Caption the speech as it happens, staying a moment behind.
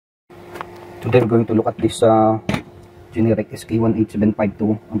Today we're going to look at this generic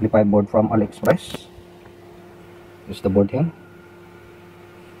SK18752 amplifier board from AliExpress. This is the board here.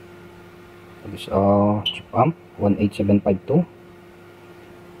 This cheap amp 18752.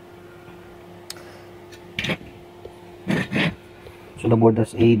 So the board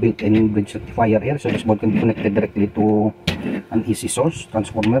has a built-in bridge rectifier here, so this board can be connected directly to an AC source,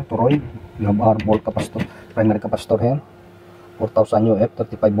 transformer, toroid. We have our volt capacitor, primary capacitor here, 4000 UF,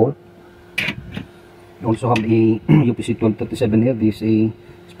 35 volt. We also have a UPC 1237 here. This is a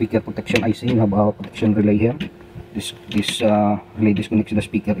speaker protection IC. We have a protection relay here. This relay disconnects the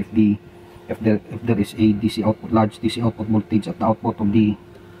speaker if there is a DC output, large DC output voltage at the output of the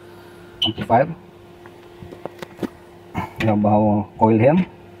amplifier. We have our coil here.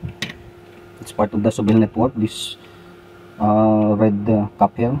 It's part of the Sobel network. This red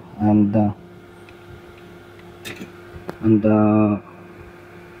cap here, and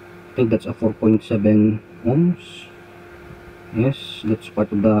I think that's a 4.7 ohms. Yes, that's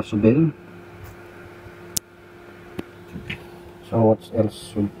part of the Sobel. So what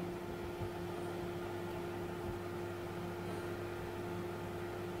else?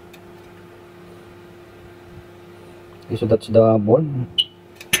 Okay, so that's the board.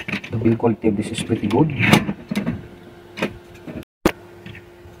 The build quality of this is pretty good.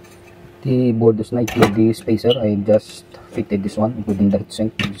 The board does not include the spacer. I just fitted this one, including the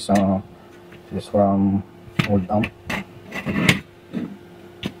heatsink. This is from old amp.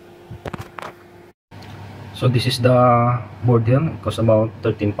 So this is the board here. It costs about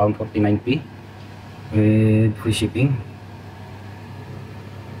 £13.49 with free shipping.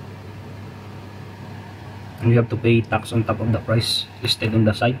 And you have to pay tax on top of the price listed on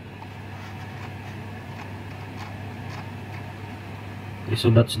the site. Okay,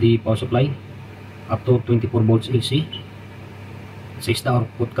 so that's the power supply, up to 24 volts AC. It says the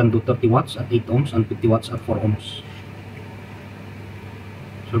output can do 30 watts at 8 ohms and 50 watts at 4 ohms.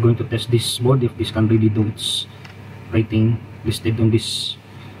 So we're going to test this board if this can really do its rating listed on this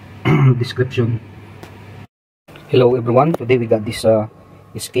description. Hello everyone, today we got this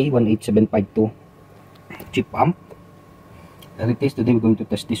SK18752 cheap amp. Today we're going to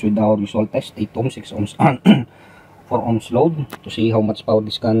test this with our usual test, 8 ohms, 6 ohms and 4 ohms load, to see how much power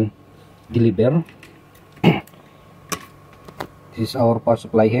this can deliver. This is our power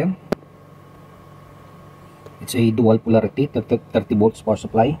supply here. It's a dual polarity 30 volts power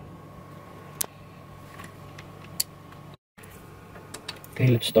supply. Okay,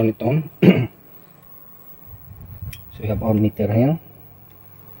 let's turn it on. So we have our meter here.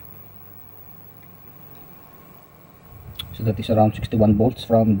 So that is around 61 volts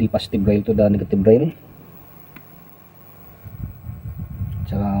from the positive rail to the negative rail.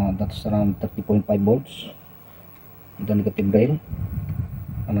 That's around 30.5 volts on the negative rail,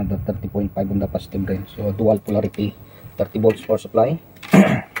 another 30.5 on the positive rail. So dual polarity 30 volts power supply.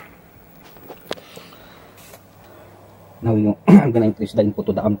 Now I'm gonna increase the input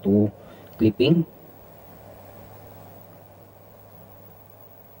to the amp to clipping.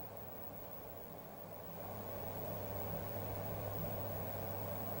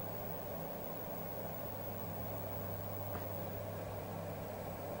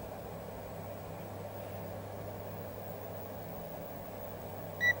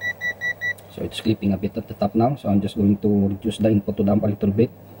 So it's clipping a bit at the top now, so I'm just going to reduce the input to the amp a little bit.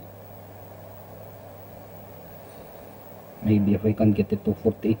 Maybe if I can get it to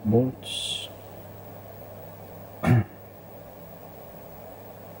 48 volts.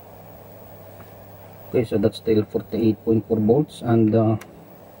 Okay, so that's still 48.4 volts, and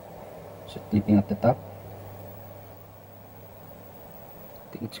so clipping at the top.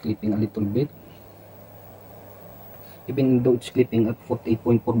 I think it's clipping a little bit. Even though it's clipping at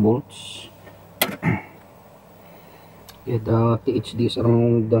 48.4 volts, yeah, the THD is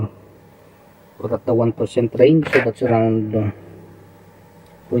around or at the 1% range, so that's around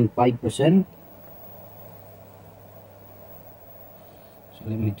 0.5%. So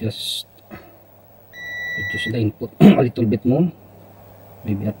let me just reduce the input a little bit more,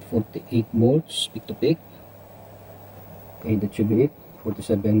 maybe at 48 volts peak to peak. Okay, that should be it.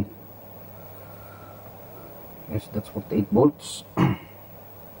 47. Yes, that's 48 volts.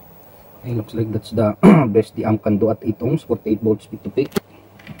 Okay, looks like that's the best the amp can do at 8 ohms, 48 volts peak to peak.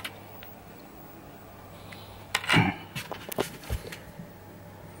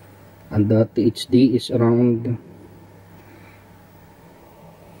 And the THD is around,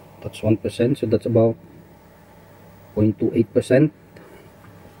 that's 1%, so that's about 0.28%.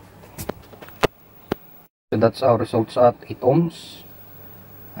 So that's our results at 8 ohms.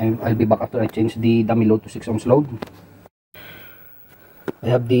 I'll be back after I change the dummy load to 6 ohms load. I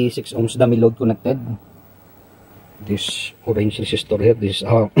have the 6 ohms dummy load connected. This orange resistor here, this is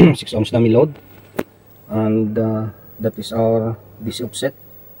our 6 ohms dummy load, and that is our DC offset,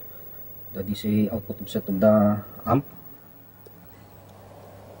 the DC output offset of the amp.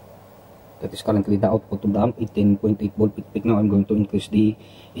 That is currently the output of the amp, 18.8 volt peak peak. Now I'm going to increase the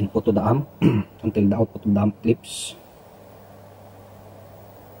input to the amp until the output of the amp clips.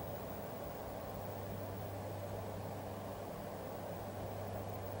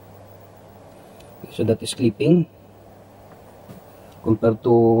 Okay, so that is clipping. Compared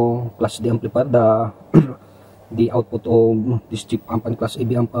to Class D amplifier, the output of this cheap amp and Class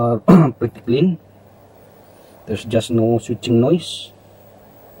AB amp are pretty clean. There's just no switching noise.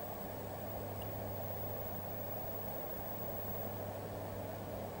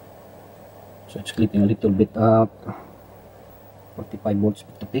 So it's clipping a little bit at 45 volts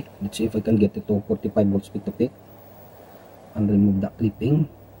peak to peak. Let's see if I can get it to 45 volts peak to peak and remove the clipping.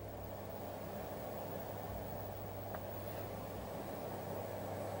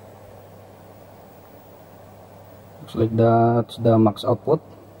 Looks like that's the max output,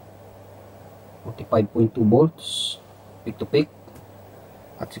 45.2 volts peak to peak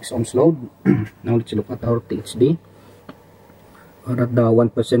at 6 ohms load. Now let's look at our THD. We're at the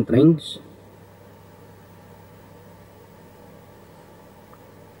 1% range.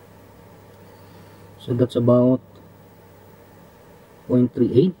 So that's about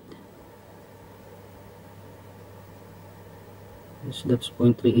 0.38. Yes, that's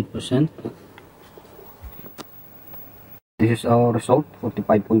 0.38%. This is our result,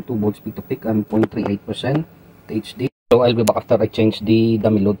 45.2 volts peak to peak and 0.38% THD. So I'll be back after I change the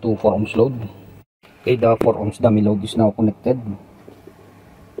dummy load to 4 ohms load. Okay, the 4 ohms dummy load is now connected.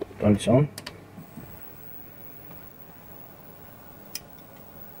 Turn this on.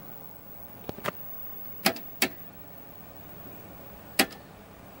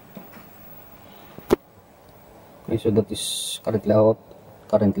 Okay, so that is currently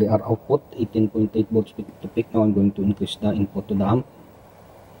our output, 18.8 volts peak to peak. Now I'm going to increase the input to the amp.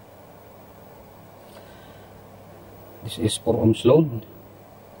 This is 4 ohms load.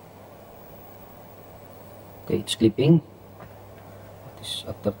 Okay, it's clipping. It is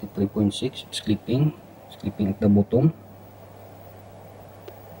at 33.6. It's clipping at the bottom.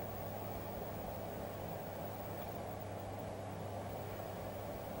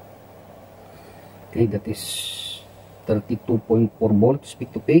 Okay, that is 32.4 volts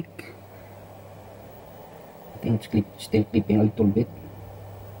peak to peak. I think it's still clipping a little bit.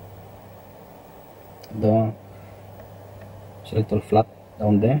 It's a little flat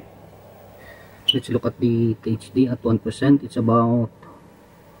down there. Let's look at the THD at 1%. It's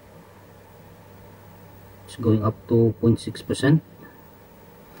going up to 0.6%.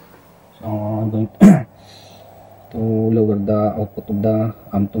 So I'm going to lower the output of the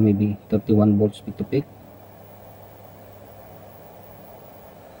amp to maybe 31 volts peak to peak.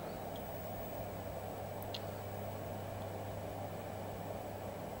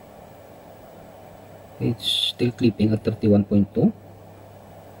 It's still clipping at 31.2.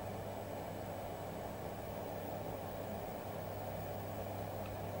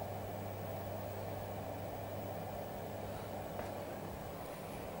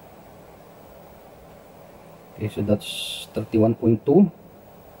 Okay, so that's 31.2.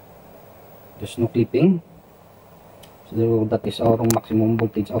 There's no clipping. So that is our maximum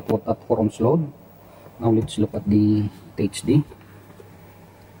voltage output at 4 ohms load. Now let's look at the THD.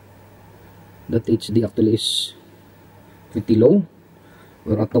 The THD actually is pretty low.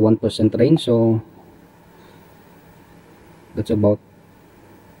 We're at the 1% range, so that's about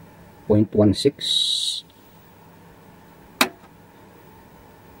 0.16.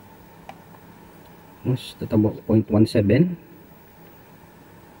 Yes, that's about 0.17.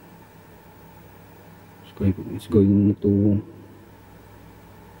 It's going to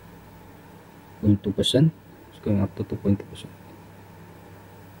 0.2%. It's going up to 2.2%.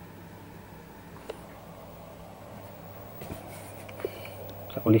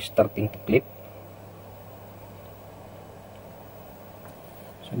 It's actually starting to clip.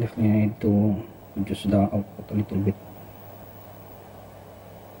 So definitely I need to reduce the output a little bit.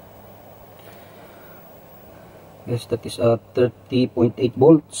 Yes, that is at 30.8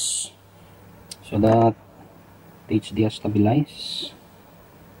 volts. So that THD has stabilized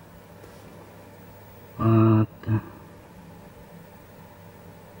at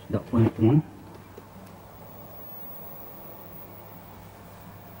that 0.1.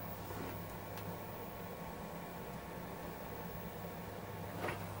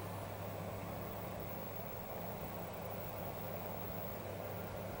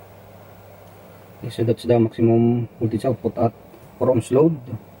 Okay, so that's the maximum voltage output at 4 ohms load,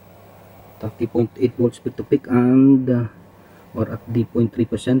 30.8 volts peak to peak, and or at the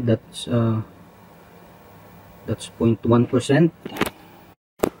 0.3%, that's 0.1%.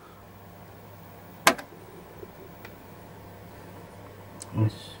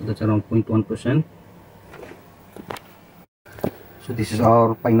 Yes, so that's around 0.1%. So this is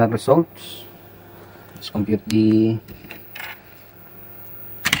our final results. Let's compute the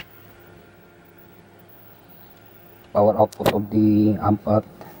power output of the amp at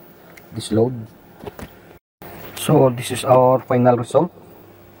this load. So this is our final result.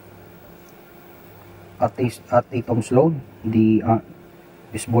 At 8 ohms load,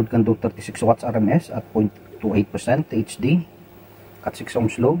 this board can do 36 watts RMS at 0.28% HD. At 6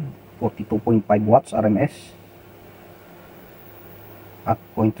 ohms load, 42.5 watts RMS at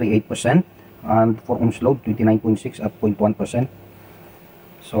 0.38%, and 4 ohms load, 29.6 at 0.1%.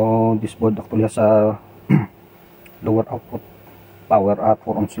 So this board actually has a lower output power at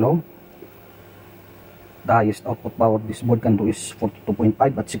 4 ohms load. The highest output power this board can do is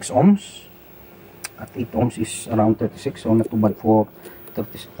 42.5 at 6 ohms. At 8 ohms is around 36, so not too bad for 8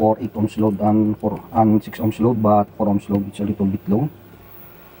 ohms load and 6 ohms load, but 4 ohms load it's a little bit low.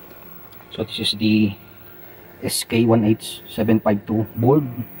 So this is the SK18752 board.